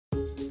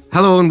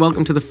Hello and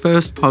welcome to the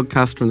first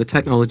podcast from the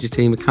technology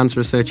team at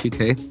Cancer Research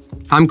UK.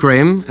 I'm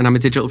Graham and I'm a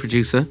digital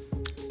producer.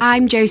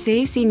 I'm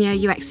Josie,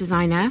 Senior UX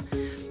Designer.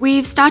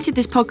 We've started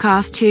this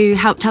podcast to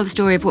help tell the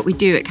story of what we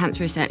do at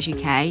Cancer Research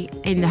UK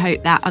in the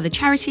hope that other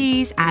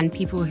charities and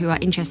people who are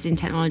interested in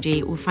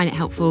technology will find it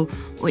helpful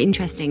or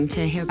interesting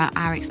to hear about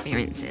our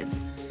experiences.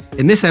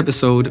 In this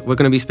episode, we're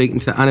going to be speaking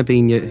to Anna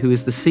Benia, who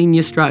is the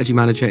Senior Strategy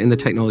Manager in the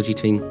technology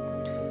team.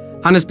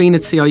 Anna's been at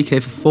CRUK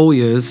for 4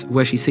 years,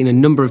 where she's seen a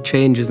number of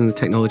changes in the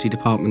technology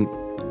department.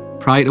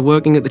 Prior to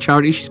working at the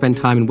charity, she spent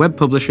time in web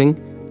publishing,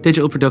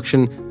 digital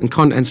production, and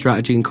content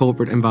strategy in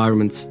corporate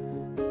environments.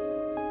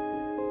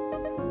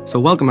 So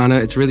welcome, Anna.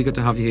 It's really good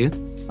to have you here.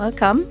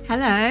 Welcome.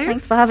 Hello.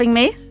 Thanks for having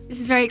me. This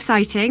is very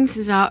exciting. This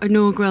is our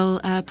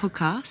inaugural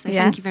podcast. So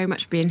Thank you very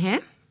much for being here.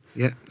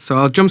 Yeah, so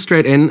I'll jump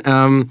straight in.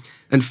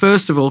 And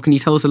first of all, can you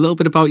tell us a little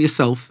bit about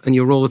yourself and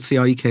your role at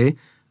CRUK?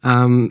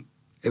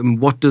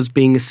 And what does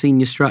being a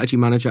senior strategy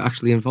manager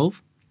actually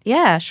involve?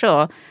 Yeah,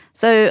 sure.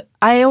 So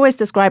I always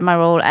describe my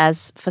role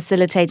as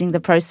facilitating the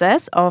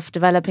process of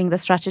developing the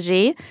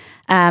strategy.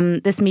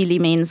 This merely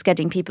means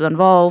getting people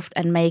involved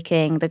and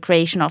making the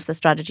creation of the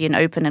strategy an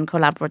open and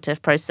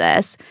collaborative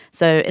process.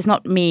 So it's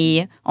not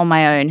me on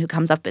my own who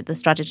comes up with the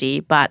strategy,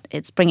 but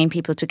it's bringing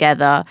people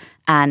together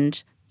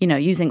and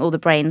using all the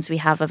brains we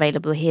have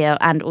available here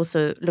and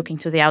also looking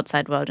to the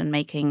outside world and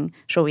making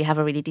sure we have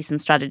a really decent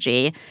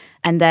strategy.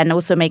 And then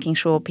also making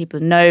sure people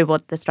know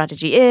what the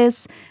strategy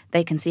is,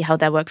 they can see how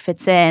their work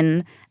fits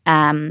in,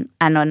 and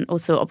then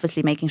also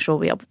obviously making sure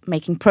we are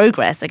making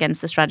progress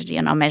against the strategy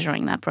and are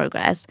measuring that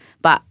progress.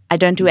 But I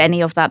don't do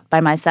any of that by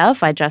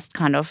myself. I just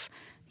kind of,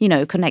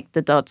 connect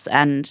the dots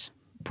and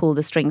pull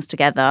the strings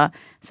together.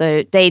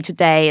 So day to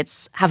day,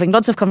 it's having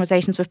lots of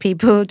conversations with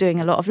people,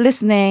 doing a lot of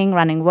listening,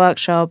 running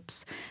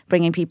workshops,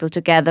 bringing people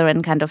together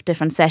in kind of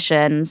different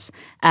sessions,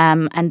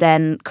 and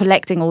then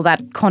collecting all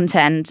that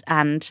content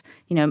and,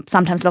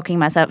 sometimes locking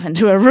myself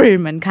into a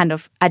room and kind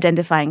of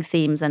identifying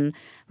themes and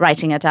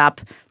writing it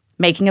up,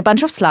 making a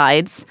bunch of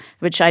slides,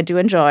 which I do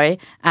enjoy,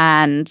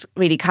 and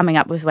really coming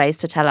up with ways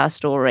to tell our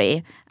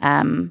story.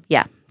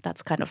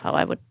 That's kind of how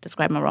I would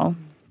describe my role.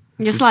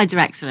 Your slides are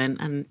excellent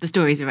and the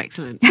stories are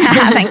excellent.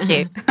 Thank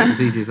you. It's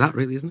as easy as that,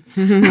 really, isn't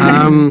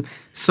it?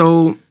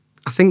 So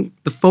I think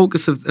the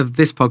focus of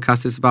this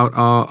podcast is about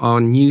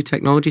our new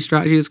technology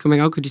strategy that's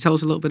coming out. Could you tell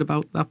us a little bit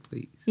about that,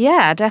 please?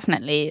 Yeah,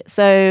 definitely.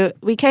 So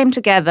we came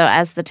together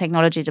as the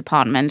technology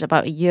department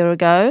about a year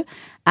ago.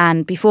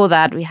 And before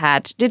that, we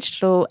had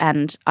digital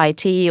and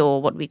IT,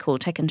 or what we call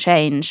tech and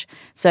change.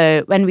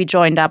 So when we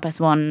joined up as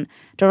one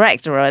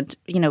directorate,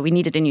 we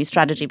needed a new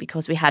strategy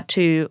because we had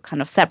two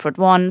kind of separate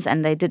ones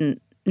and they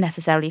didn't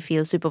necessarily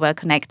feel super well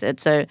connected.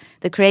 So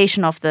the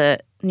creation of the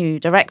new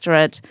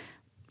directorate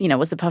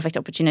was the perfect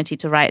opportunity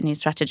to write a new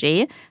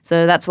strategy.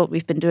 So that's what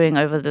we've been doing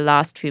over the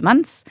last few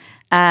months.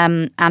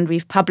 And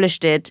we've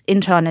published it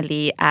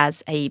internally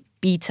as a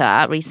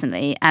beta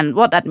recently. And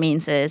what that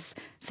means is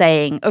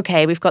saying,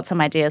 okay, we've got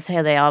some ideas,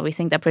 here they are, we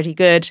think they're pretty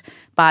good,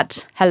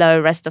 but hello,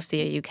 rest of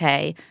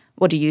CRUK,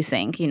 what do you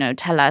think?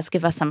 Tell us,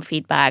 give us some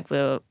feedback.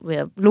 We're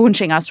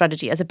launching our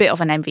strategy as a bit of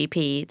an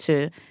MVP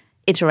to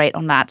iterate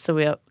on that. So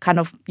we're kind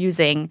of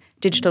using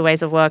digital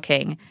ways of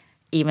working,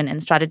 even in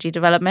strategy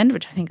development,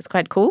 which I think is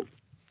quite cool.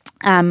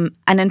 And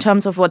in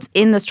terms of what's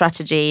in the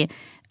strategy,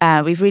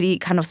 we've really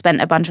kind of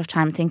spent a bunch of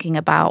time thinking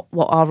about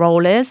what our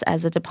role is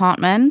as a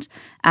department.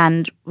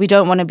 And we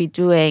don't want to be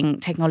doing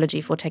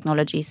technology for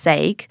technology's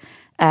sake.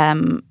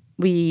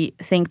 We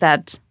think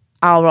that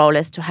our role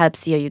is to help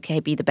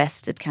CRUK be the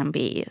best it can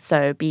be.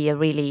 So be a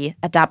really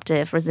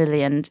adaptive,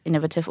 resilient,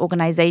 innovative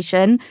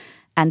organization.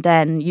 And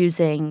then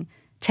using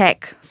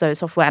tech, so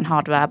software and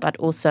hardware, but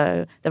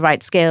also the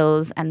right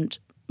skills and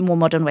more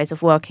modern ways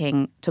of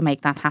working to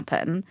make that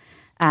happen.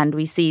 And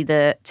we see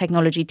the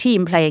technology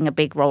team playing a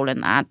big role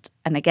in that.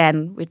 And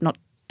again,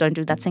 don't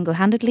do that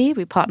single-handedly.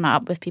 We partner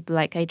up with people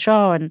like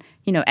HR and,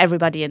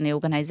 everybody in the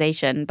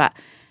organization. But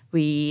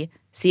we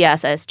see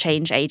us as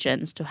change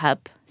agents to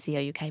help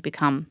CRUK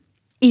become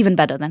even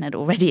better than it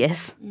already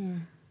is.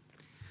 Mm.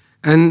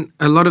 And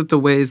a lot of the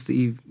ways that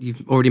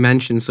you've already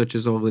mentioned, such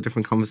as all the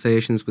different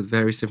conversations with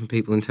various different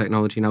people in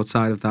technology and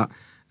outside of that,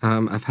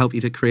 have helped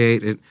you to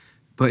create it.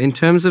 But in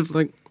terms of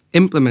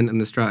implementing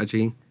the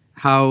strategy,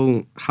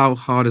 how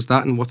hard is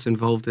that and what's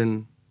involved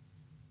in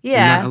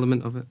that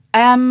element of it?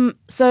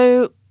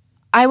 So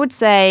I would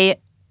say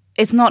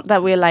it's not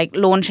that we're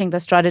launching the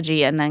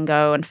strategy and then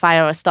go and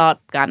fire a start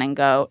gun and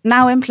go,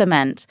 now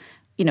implement.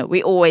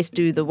 We always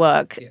do the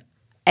work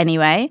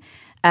anyway.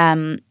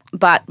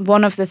 But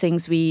one of the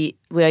things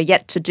we're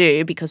yet to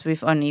do, because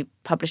we've only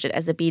published it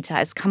as a beta,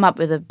 is come up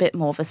with a bit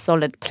more of a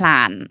solid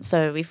plan.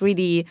 So we've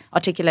really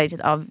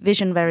articulated our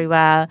vision very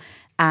well,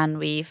 and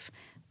we've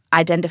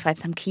identified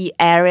some key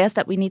areas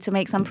that we need to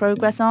make some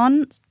progress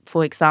on.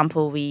 For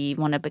example, we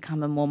want to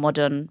become a more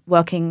modern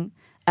working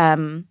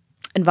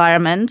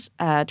environment,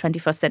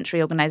 21st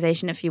century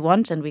organization, if you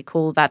want, and we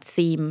call that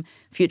theme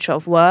Future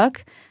of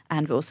Work.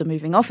 And we're also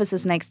moving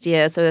offices next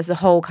year. So there's a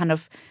whole kind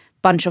of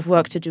bunch of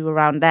work to do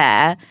around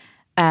there.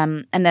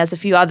 And there's a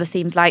few other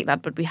themes like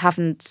that, but we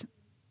haven't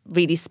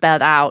really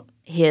spelled out,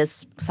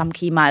 here's some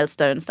key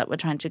milestones that we're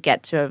trying to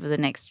get to over the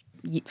next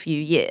few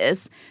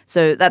years.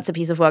 So that's a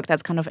piece of work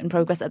that's kind of in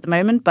progress at the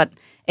moment. But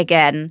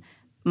again,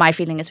 my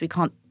feeling is we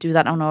can't do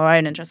that on our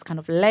own and just kind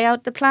of lay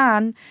out the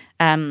plan.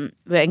 We're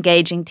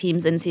engaging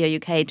teams in CR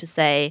UK to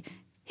say,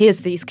 here's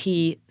these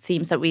key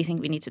themes that we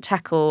think we need to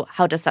tackle.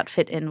 How does that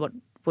fit in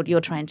what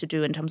you're trying to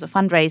do in terms of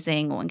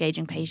fundraising or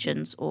engaging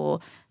patients or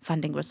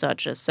funding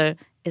researchers? So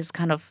it's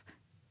kind of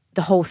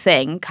the whole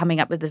thing,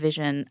 coming up with the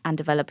vision and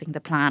developing the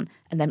plan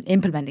and then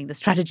implementing the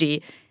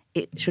strategy.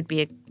 It should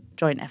be a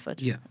joint effort.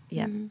 Yeah.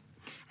 And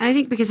I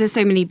think because there's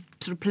so many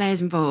sort of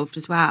players involved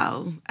as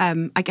well,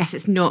 I guess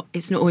it's not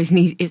always an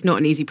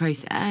easy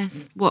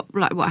process. What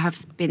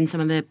have been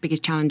some of the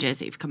biggest challenges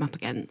that you've come up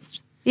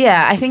against?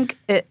 Yeah, I think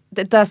it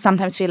does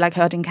sometimes feel like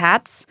herding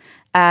cats.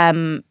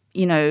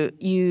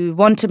 You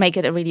want to make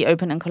it a really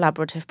open and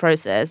collaborative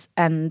process,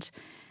 and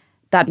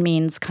that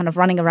means kind of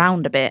running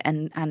around a bit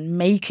and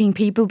making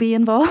people be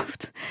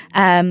involved.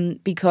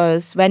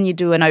 Because when you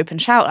do an open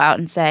shout out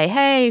and say,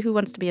 hey, who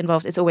wants to be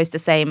involved? It's always the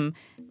same,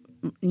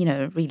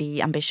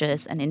 really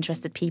ambitious and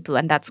interested people.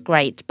 And that's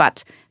great.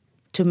 But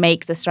to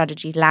make the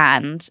strategy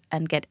land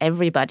and get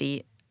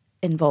everybody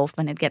involved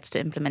when it gets to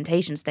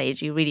implementation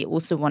stage, you really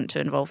also want to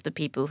involve the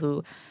people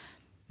who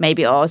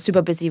maybe are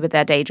super busy with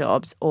their day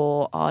jobs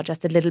or are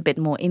just a little bit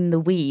more in the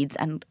weeds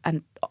and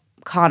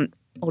can't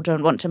or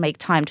don't want to make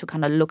time to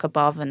kind of look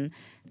above and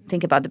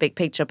think about the big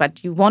picture,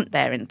 but you want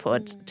their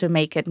input to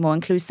make it more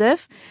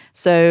inclusive.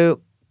 So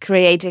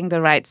creating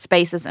the right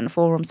spaces and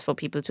forums for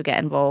people to get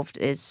involved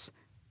is,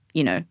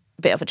 a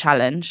bit of a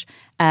challenge.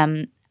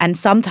 And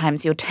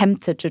sometimes you're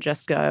tempted to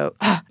just go,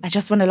 I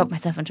just want to lock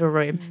myself into a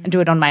room and do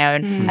it on my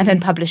own and then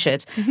publish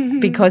it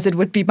because it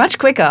would be much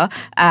quicker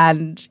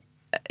and,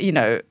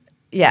 a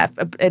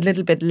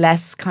little bit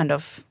less kind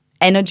of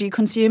energy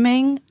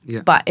consuming,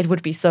 but it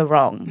would be so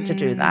wrong to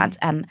do that.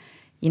 And,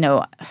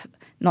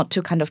 not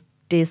to kind of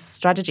diss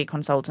strategy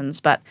consultants,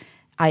 but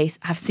I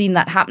have seen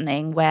that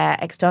happening where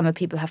external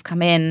people have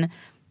come in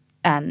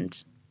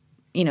and,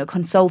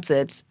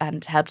 consulted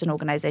and helped an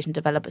organization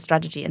develop a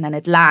strategy, and then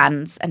it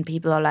lands and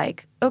people are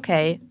like,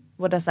 okay,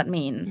 what does that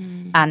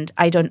mean? And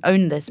I don't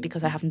own this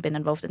because I haven't been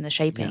involved in the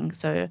shaping.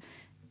 So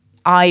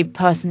I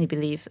personally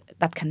believe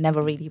that can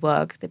never really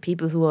work. The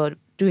people who are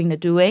doing the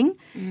doing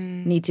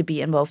need to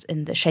be involved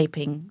in the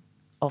shaping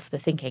of the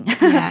thinking.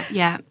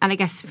 Yeah. And I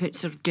guess for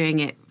sort of doing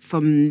it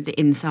from the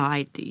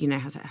inside,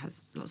 has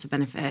lots of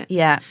benefits.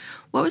 Yeah.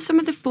 What were some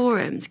of the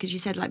forums? Because you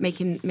said like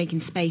making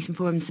space and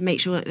forums to make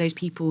sure that those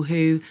people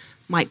who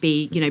might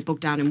be,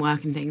 bogged down in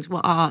work and things,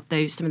 what are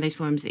some of those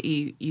forums that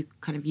you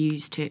kind of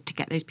use to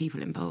get those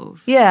people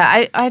involved?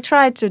 Yeah, I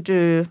tried to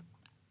do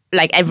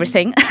like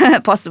everything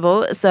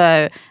possible.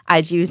 So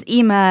I'd use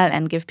email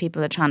and give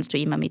people a chance to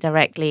email me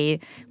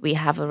directly. We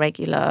have a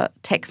regular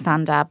tech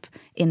stand-up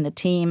in the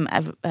team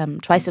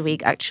twice a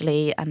week,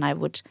 actually, and I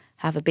would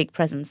have a big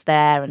presence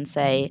there and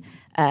say,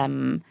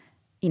 come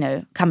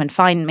and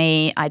find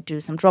me. I'd do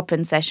some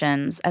drop-in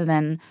sessions. And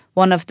then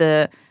one of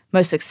the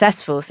most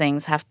successful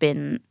things have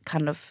been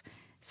kind of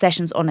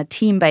sessions on a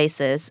team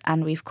basis,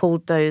 and we've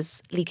called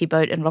those Leaky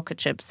Boat and Rocket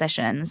Ship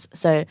sessions.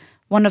 So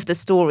one of the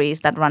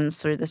stories that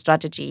runs through the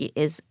strategy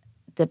is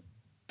the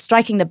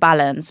striking the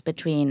balance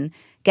between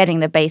getting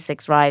the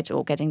basics right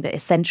or getting the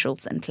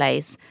essentials in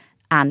place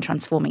and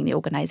transforming the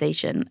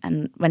organization.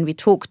 And when we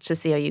talked to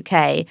CR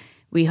UK,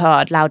 we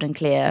heard loud and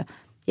clear,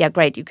 yeah,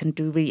 great, you can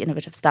do really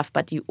innovative stuff,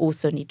 but you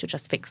also need to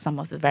just fix some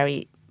of the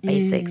very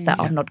basics that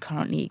are not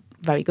currently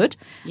very good.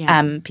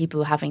 Yeah.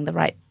 People having the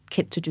right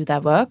kit to do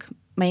their work,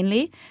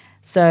 mainly.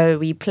 So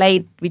we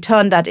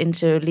turned that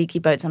into Leaky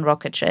Boats and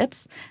Rocket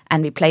Ships,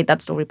 and we played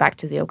that story back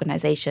to the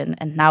organization.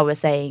 And now we're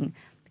saying,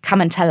 come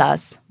and tell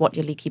us what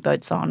your leaky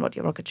boats are and what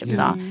your rocket ships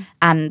are.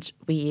 And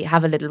we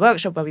have a little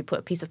workshop where we put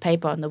a piece of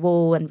paper on the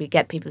wall and we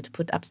get people to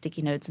put up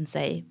sticky notes and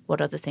say,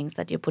 what are the things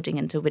that you're putting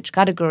into which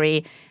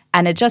category?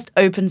 And it just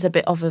opens a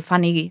bit of a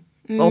funny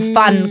or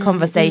fun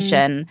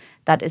conversation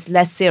that is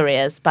less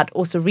serious, but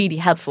also really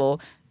helpful,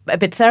 a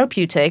bit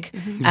therapeutic,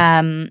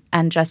 and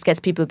just gets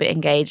people a bit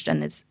engaged.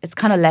 And it's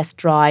kind of less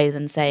dry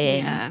than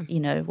saying,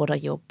 what are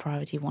your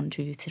priority 1,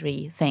 2,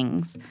 3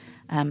 things?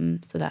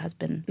 So that has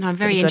been. No, I'm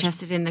very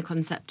interested in the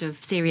concept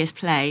of serious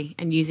play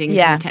and using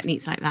kind of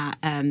techniques like that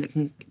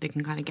that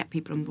can kind of get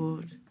people on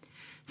board.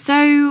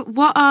 So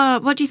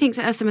what do you think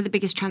are some of the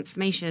biggest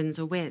transformations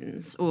or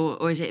wins,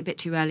 or is it a bit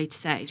too early to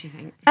say, do you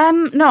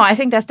think? No, I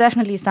think there's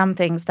definitely some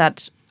things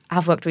that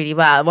have worked really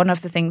well. One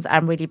of the things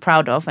I'm really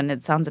proud of, and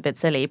it sounds a bit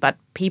silly, but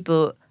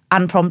people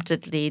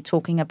unpromptedly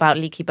talking about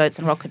leaky boats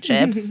and rocket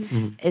ships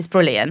is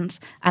brilliant.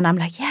 And I'm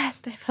like,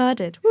 yes, they've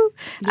heard it. Woo.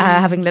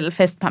 Having a little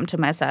fist pump to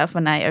myself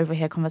when I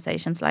overhear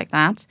conversations like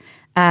that.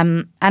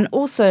 And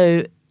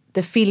also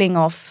the feeling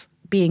of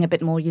being a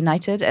bit more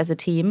united as a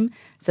team.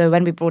 So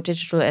when we brought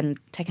digital and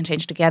tech and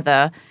change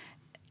together,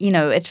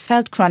 it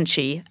felt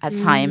crunchy at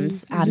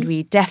times, and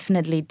we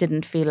definitely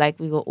didn't feel like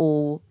we were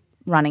all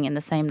running in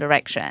the same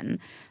direction.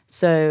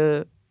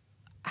 So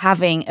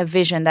having a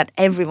vision that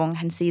everyone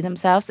can see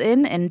themselves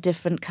in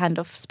different kind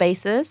of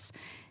spaces,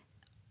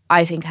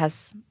 I think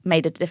has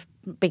made a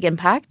big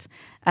impact.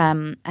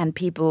 And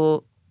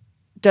people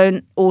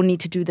don't all need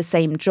to do the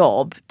same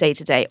job day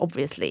to day,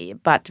 obviously,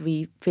 but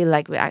we feel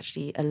like we're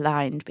actually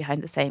aligned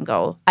behind the same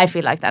goal. I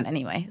feel like that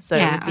anyway. So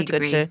yeah, it would be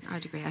good to.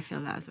 I'd agree. I feel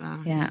that as well.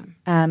 Yeah.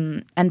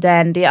 And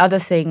then the other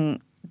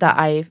thing that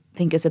I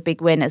think is a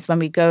big win is when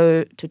we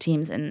go to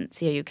teams in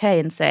CRUK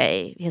and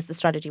say, here's the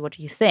strategy, what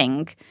do you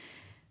think?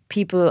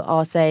 People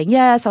are saying,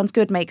 yeah, sounds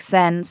good, makes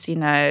sense. You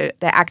know,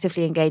 they're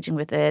actively engaging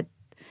with it.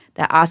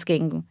 They're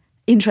asking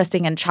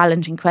interesting and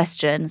challenging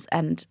questions.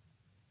 And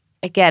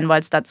again,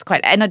 whilst that's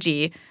quite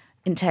energy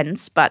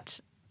intense, but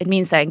it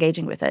means they're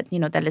engaging with it. You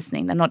know, they're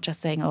listening. They're not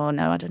just saying, oh,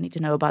 no, I don't need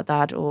to know about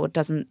that, or it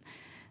doesn't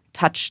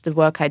touch the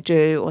work I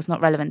do, or it's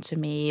not relevant to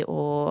me,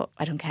 or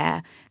I don't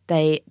care.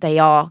 They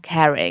are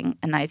caring.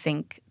 And I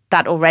think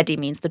that already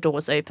means the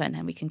door's open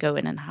and we can go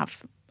in and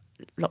have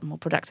a lot more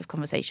productive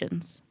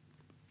conversations.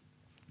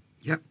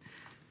 Yep.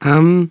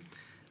 And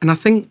I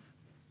think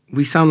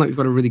we sound like we've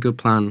got a really good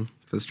plan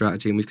for the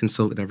strategy and we've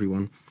consulted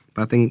everyone.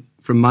 But I think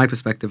from my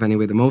perspective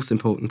anyway, the most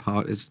important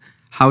part is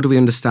how do we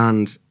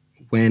understand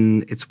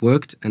when it's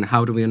worked and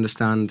how do we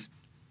understand,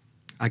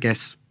 I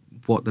guess,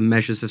 what the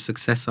measures of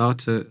success are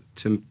to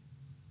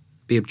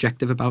be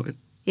objective about it?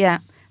 Yeah.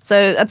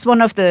 So that's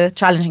one of the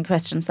challenging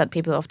questions that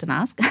people often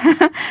ask,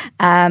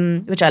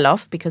 which I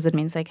love because it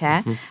means they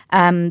care.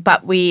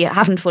 But we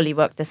haven't fully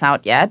worked this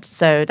out yet.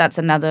 So that's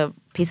another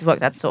piece of work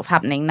that's sort of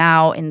happening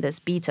now in this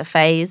beta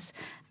phase.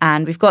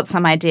 And we've got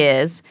some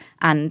ideas.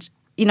 And,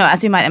 you know,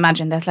 as you might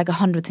imagine, there's like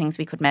 100 things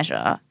we could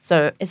measure.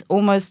 So it's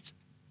almost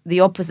the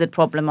opposite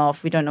problem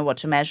of we don't know what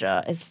to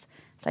measure. It's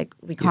like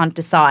we can't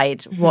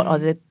decide what are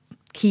the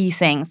key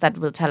things that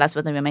will tell us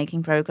whether we're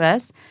making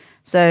progress.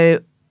 So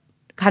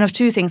kind of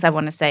two things I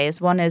want to say is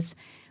one is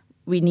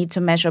we need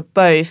to measure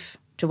both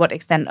to what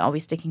extent are we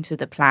sticking to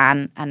the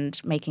plan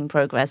and making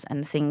progress,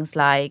 and things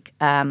like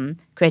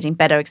creating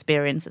better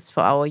experiences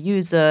for our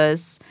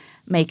users,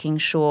 making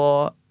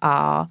sure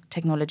our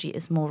technology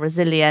is more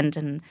resilient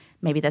and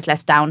maybe there's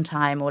less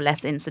downtime or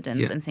less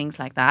incidents and things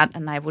like that.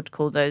 And I would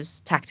call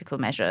those tactical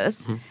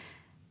measures.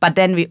 But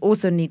then we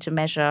also need to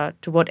measure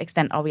to what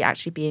extent are we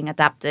actually being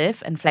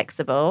adaptive and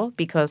flexible,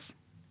 because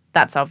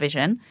that's our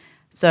vision.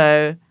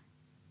 So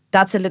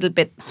that's a little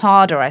bit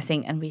harder, I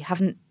think, and we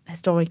haven't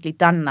historically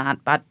done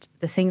that. But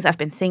the things I've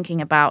been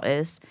thinking about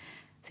is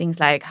things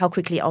like how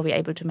quickly are we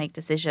able to make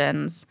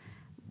decisions?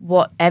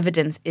 What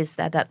evidence is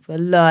there that we're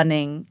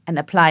learning and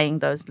applying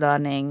those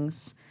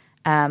learnings?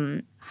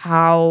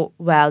 How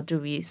well do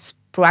we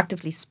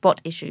proactively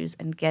spot issues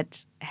and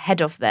get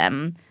ahead of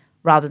them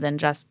rather than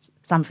just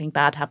something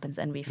bad happens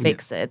and we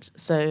fix it?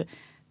 So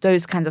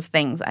those kinds of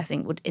things, I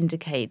think, would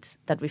indicate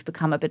that we've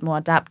become a bit more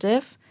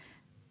adaptive.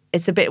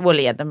 It's a bit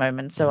woolly at the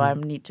moment, so I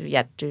need to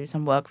yet do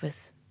some work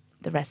with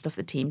the rest of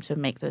the team to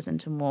make those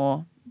into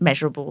more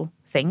measurable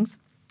things.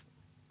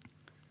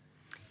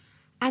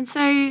 And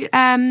so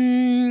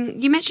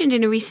you mentioned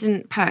in a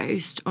recent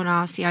post on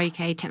our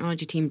CRUK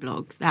technology team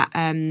blog that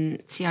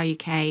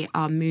CRUK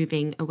are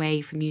moving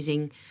away from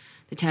using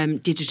the term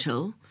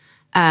digital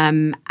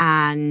and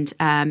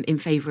in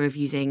favour of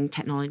using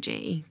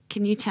technology.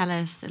 Can you tell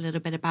us a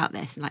little bit about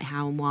this, like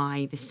how and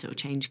why this sort of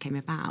change came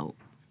about?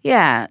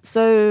 Yeah,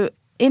 so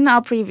in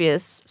our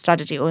previous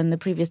strategy, or in the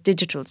previous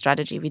digital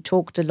strategy, we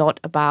talked a lot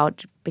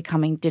about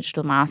becoming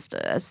digital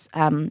masters,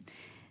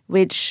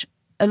 which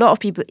a lot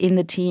of people in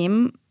the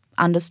team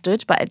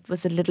understood, but it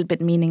was a little bit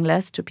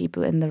meaningless to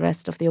people in the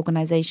rest of the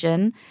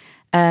organization.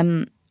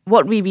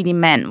 What we really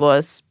meant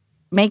was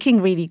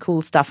making really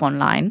cool stuff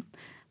online,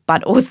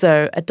 but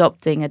also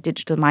adopting a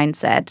digital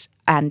mindset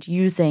and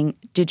using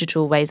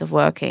digital ways of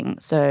working.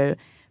 So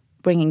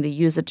bringing the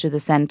user to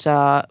the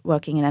center,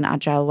 working in an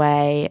agile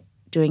way,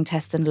 doing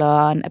test and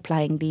learn,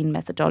 applying lean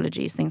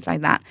methodologies, things like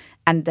that.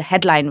 And the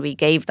headline we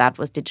gave that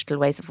was digital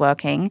ways of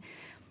working.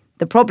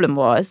 The problem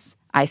was,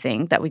 I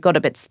think, that we got a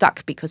bit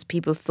stuck because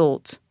people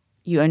thought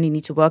you only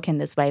need to work in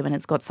this way when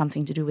it's got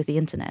something to do with the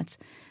internet.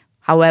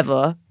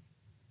 However,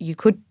 you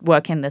could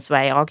work in this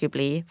way,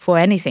 arguably, for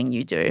anything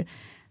you do.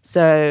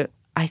 So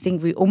I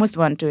think we almost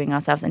weren't doing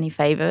ourselves any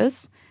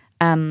favors.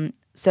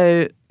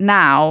 So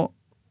now,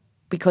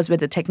 because we're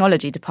the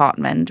technology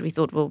department, we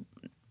thought, well,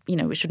 you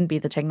know, it shouldn't be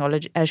the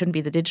technology, shouldn't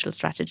be the digital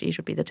strategy, it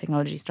should be the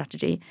technology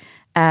strategy.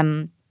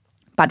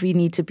 But we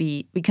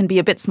can be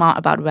a bit smart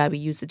about where we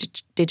use the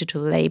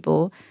digital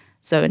label.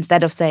 So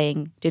instead of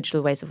saying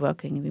digital ways of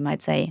working, we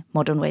might say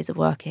modern ways of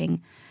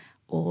working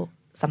or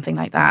something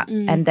like that.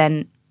 And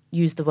then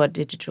use the word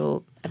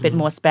digital a bit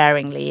more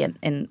sparingly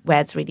and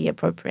where it's really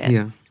appropriate.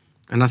 Yeah.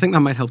 And I think that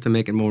might help to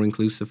make it more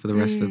inclusive for the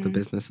rest of the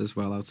business as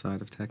well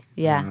outside of tech.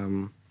 Yeah.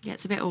 Yeah,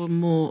 it's a bit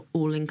more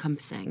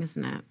all-encompassing,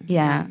 isn't it?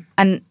 Yeah.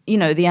 And, you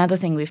know, the other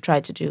thing we've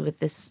tried to do with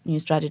this new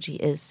strategy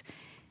is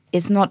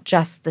it's not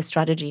just the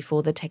strategy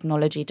for the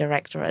technology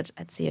directorate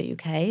at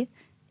CRUK.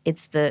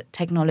 It's the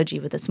technology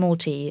with a small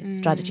t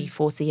strategy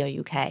for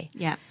CRUK,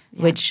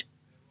 which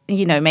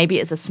maybe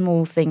it's a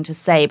small thing to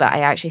say, but I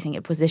actually think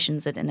it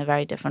positions it in a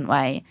very different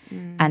way.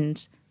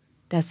 And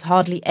there's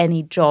hardly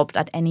any job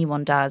that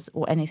anyone does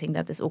or anything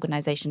that this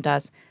organization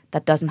does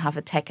that doesn't have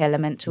a tech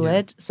element to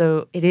it.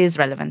 So it is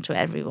relevant to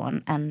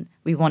everyone, and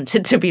we want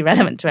it to be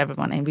relevant to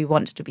everyone, and we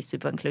want it to be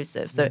super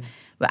inclusive. So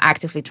we're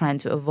actively trying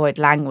to avoid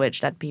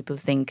language that people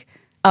think,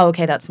 oh,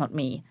 okay, that's not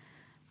me.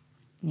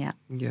 Yeah.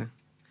 Yeah.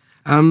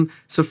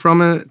 So from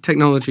a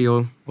technology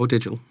or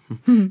digital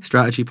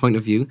strategy point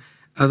of view,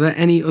 are there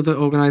any other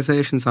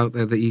organizations out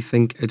there that you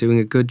think are doing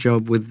a good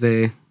job with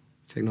their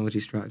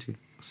technology strategy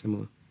or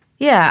similar?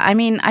 Yeah, I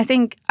mean, I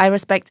think I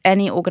respect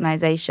any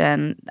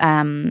organization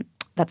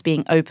that's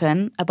being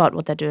open about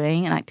what they're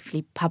doing and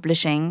actively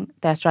publishing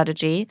their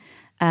strategy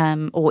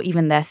or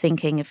even their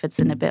thinking if it's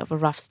in a bit of a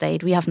rough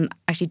state. We haven't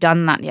actually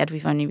done that yet.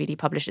 We've only really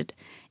published it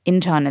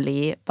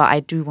internally, but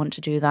I do want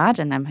to do that.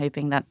 And I'm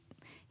hoping that,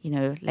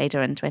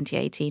 later in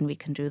 2018 we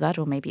can do that,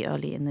 or maybe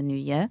early in the new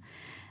year.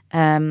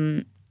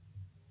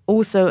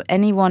 Also,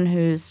 anyone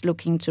who's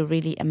looking to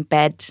really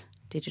embed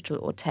digital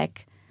or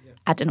tech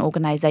at an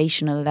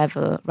organizational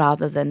level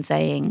rather than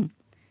saying,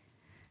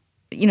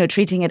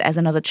 treating it as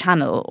another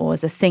channel or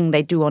as a thing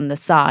they do on the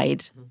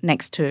side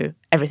next to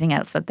everything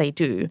else that they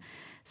do.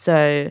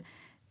 So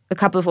a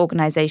couple of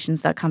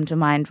organizations that come to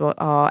mind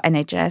are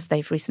NHS.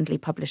 They've recently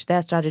published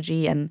their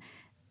strategy, and,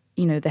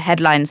 the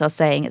headlines are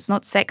saying it's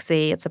not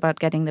sexy, it's about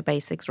getting the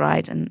basics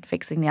right and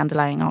fixing the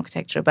underlying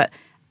architecture. But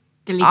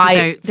The leaky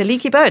boats. The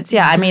leaky boats,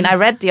 yeah. I mean, I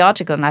read the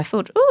article and I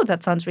thought, oh,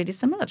 that sounds really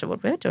similar to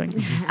what we're doing.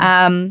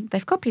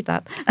 They've copied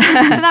that.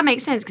 But that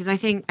makes sense, because I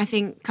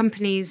think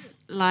companies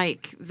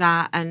like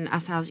that and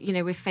ourselves,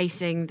 we're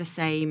facing the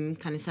same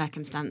kind of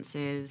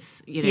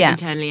circumstances,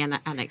 internally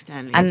and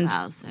externally as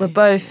well. So, we're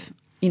both,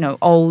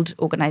 old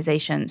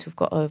organizations who've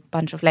got a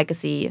bunch of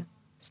legacy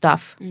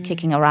stuff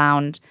kicking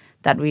around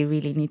that we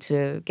really need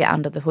to get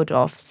under the hood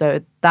of. So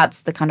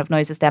that's the kind of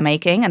noises they're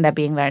making, and they're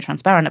being very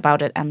transparent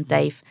about it, and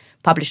they've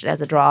published it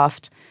as a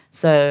draft.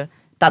 So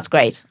that's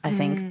great, I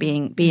think,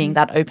 being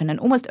that open and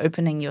almost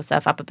opening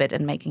yourself up a bit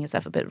and making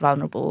yourself a bit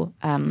vulnerable.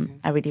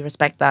 I really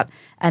respect that.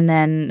 And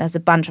then there's a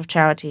bunch of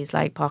charities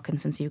like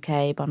Parkinson's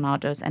UK,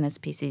 Barnardo's,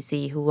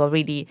 NSPCC, who are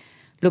really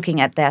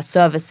looking at their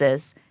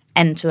services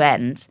end to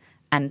end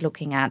and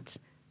looking at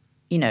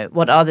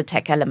what are the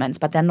tech elements,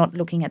 but they're not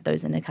looking at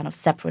those in a kind of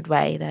separate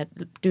way. They're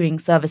doing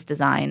service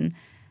design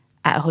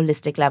at a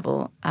holistic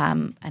level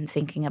and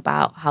thinking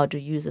about how do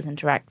users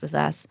interact with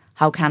us,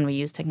 how can we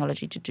use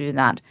technology to do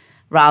that,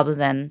 rather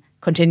than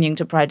continuing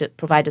to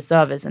provide a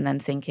service and then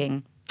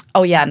thinking,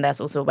 oh yeah, and there's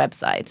also a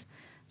website.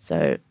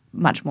 So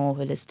much more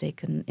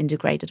holistic and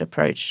integrated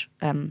approach,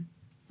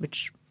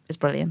 which is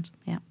brilliant,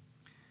 yeah.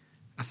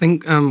 I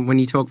think when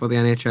you talk about the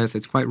NHS,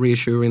 it's quite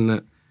reassuring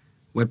that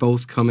we're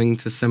both coming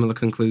to similar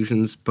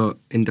conclusions, but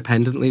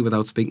independently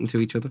without speaking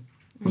to each other.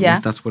 At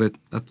least that's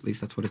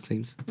what it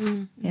seems.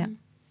 Yeah.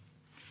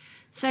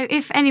 So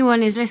if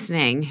anyone is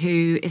listening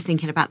who is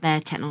thinking about their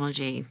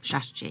technology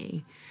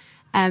strategy,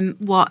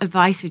 what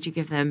advice would you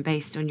give them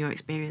based on your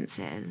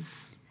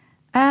experiences?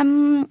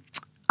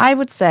 I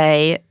would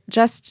say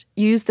just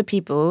use the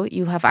people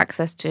you have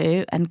access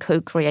to and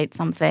co-create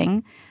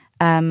something.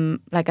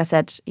 Like I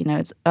said,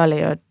 it's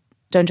earlier,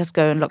 don't just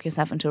go and lock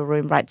yourself into a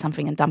room, write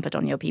something and dump it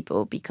on your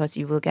people, because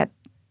you will get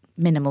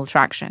minimal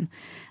traction.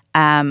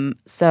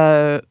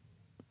 So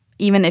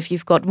even if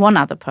you've got one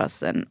other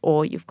person,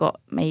 or you've got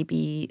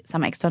maybe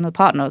some external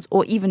partners,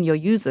 or even your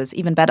users,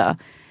 even better,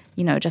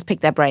 just pick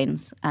their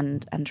brains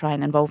and try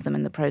and involve them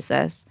in the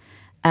process.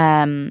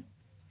 In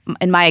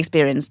my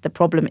experience, the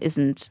problem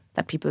isn't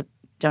that people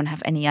don't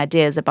have any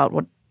ideas about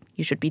what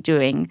you should be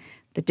doing.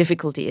 The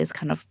difficulty is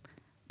kind of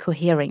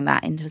cohering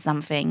that into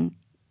something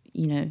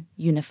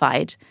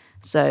unified.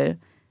 So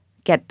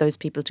get those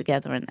people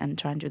together and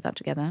try and do that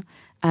together.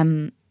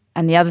 And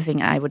the other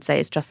thing I would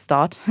say is just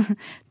start.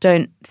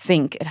 Don't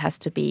think it has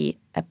to be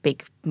a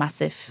big,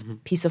 massive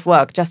piece of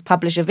work. Just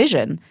publish a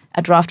vision,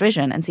 a draft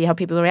vision, and see how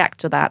people react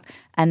to that.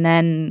 And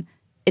then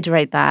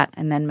iterate that,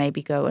 and then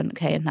maybe go and,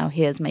 okay, and now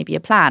here's maybe a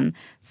plan.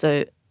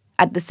 So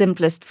at the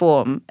simplest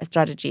form, a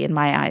strategy in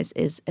my eyes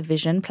is a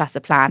vision plus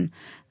a plan.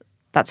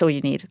 That's all you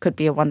need. It could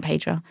be a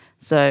one-pager.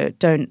 So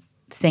don't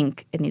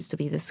think it needs to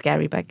be this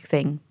scary big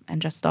thing,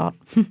 and just start.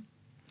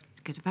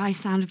 It's good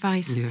advice, sound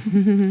advice.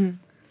 Yeah.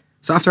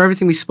 So after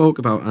everything we spoke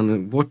about, Anna,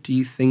 what do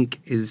you think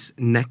is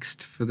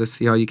next for the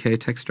CR UK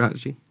tech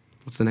strategy?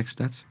 What's the next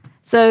steps?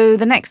 So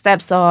the next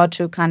steps are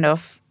to kind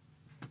of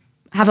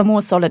have a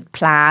more solid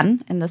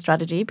plan in the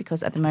strategy,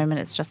 because at the moment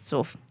it's just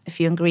sort of a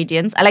few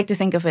ingredients. I like to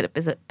think of it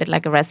as a bit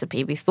like a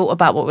recipe. We thought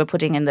about what we're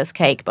putting in this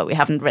cake, but we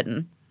haven't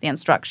written the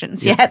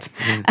instructions yet.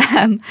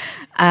 Yeah.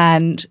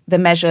 And the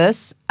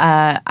measures,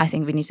 I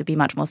think we need to be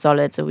much more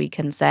solid, so we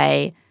can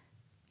say,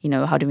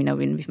 how do we know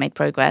when we've made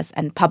progress,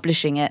 and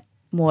publishing it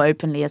more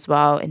openly as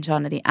well,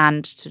 internally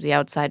and to the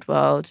outside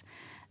world.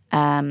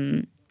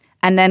 And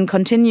then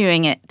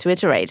continuing it to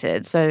iterate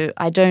it. So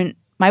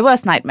my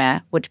worst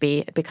nightmare would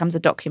be it becomes a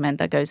document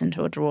that goes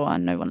into a drawer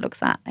and no one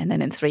looks at. And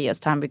then in 3 years'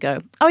 time we go,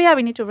 oh yeah,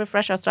 we need to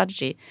refresh our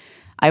strategy.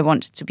 I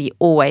want it to be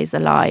always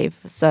alive.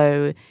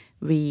 So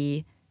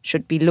we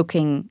should be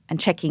looking and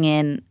checking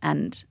in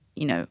and,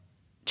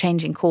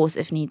 changing course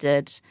if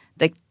needed.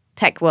 The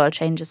tech world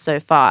changes so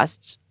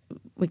fast.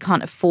 We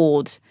can't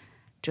afford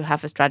to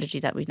have a strategy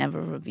that we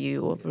never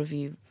review or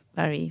review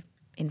very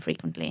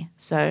infrequently.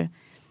 So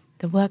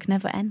the work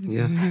never ends.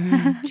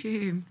 Yeah.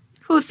 True.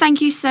 Well, thank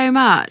you so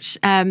much.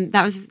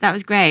 That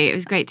was great. It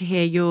was great to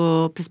hear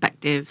your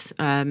perspectives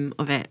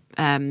of it.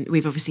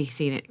 We've obviously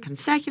seen it kind of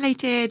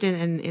circulated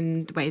and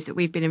in the ways that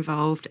we've been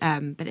involved.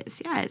 But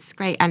it's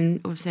great,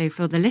 and also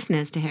for the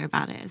listeners to hear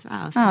about it as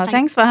well. So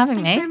thanks for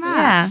having me. So much.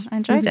 Yeah, I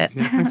enjoyed it.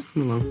 Yeah, thanks for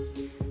coming along.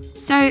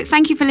 So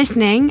thank you for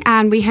listening,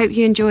 and we hope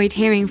you enjoyed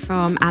hearing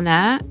from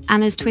Anna.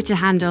 Anna's Twitter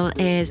handle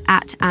is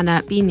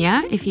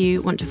 @AnnaBinya if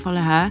you want to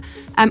follow her.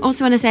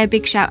 Also want to say a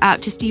big shout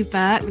out to Steve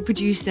Burke, the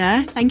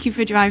producer. Thank you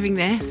for driving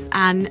this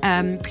and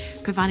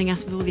providing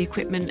us with all the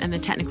equipment and the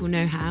technical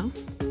know-how.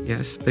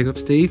 Yes, big up,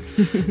 Steve.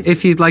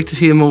 If you'd like to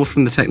hear more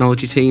from the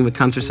technology team at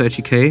Cancer Research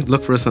UK,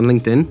 look for us on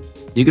LinkedIn.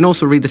 You can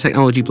also read the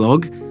technology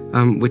blog,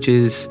 which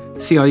is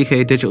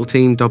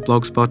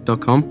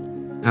crukdigitalteam.blogspot.com.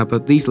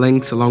 But these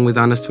links, along with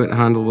Anna's Twitter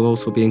handle, will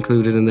also be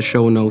included in the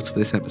show notes for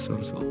this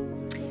episode as well.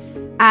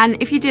 And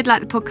if you did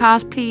like the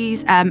podcast,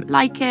 please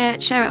like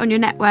it, share it on your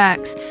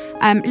networks,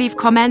 leave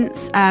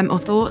comments or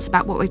thoughts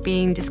about what we've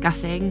been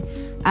discussing.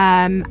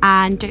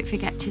 And don't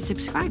forget to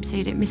subscribe so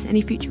you don't miss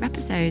any future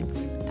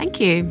episodes. Thank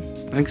you.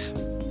 Thanks.